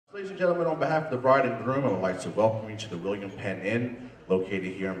Ladies and gentlemen, on behalf of the bride and groom, I would like to welcome you to the William Penn Inn,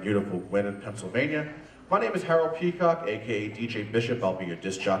 located here in beautiful Gwinnett, Pennsylvania. My name is Harold Peacock, aka DJ Bishop. I'll be your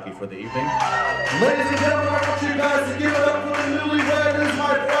disc jockey for the evening. Ladies and gentlemen, I want you guys to give it up for the newlywed. It is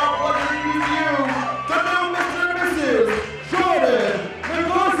my proud pleasure to introduce you to new Mr. and Mrs. Jordan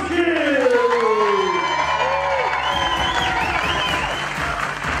Nagorski.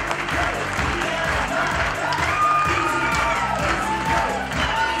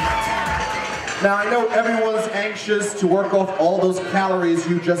 Now, I know everyone's anxious to work off all those calories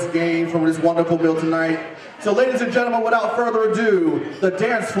you just gained from this wonderful meal tonight. So, ladies and gentlemen, without further ado, the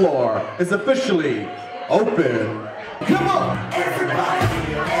dance floor is officially open. Come on! Everybody,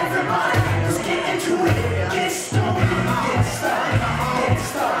 let's get into it. Get started, get started, get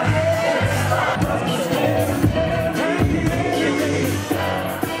started, get started.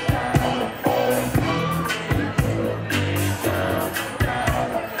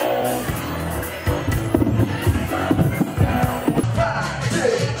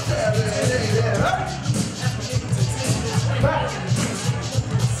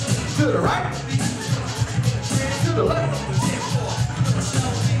 To the right, to the left,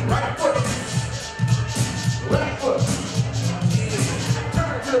 right foot, left foot,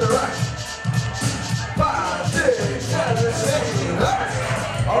 turn to the right, 5, 6, 7,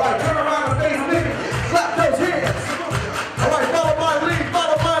 8, all right, turn around and face me, clap those hands, all right, follow my lead,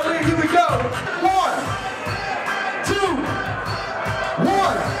 here we go, 1,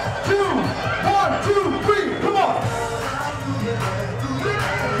 2, 3, come on.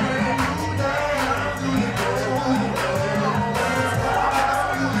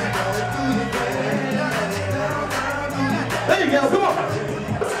 There you go, come on!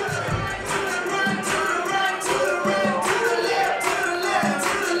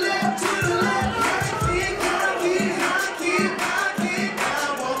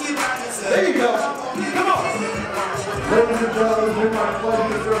 There you go, come on! Ladies and gentlemen, it's been my pleasure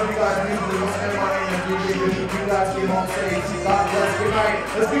to serve you guys music. My name is DJ Bishop. You guys get on stage. God bless. Good night.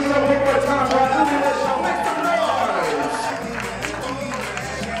 Let's give it up one more time for our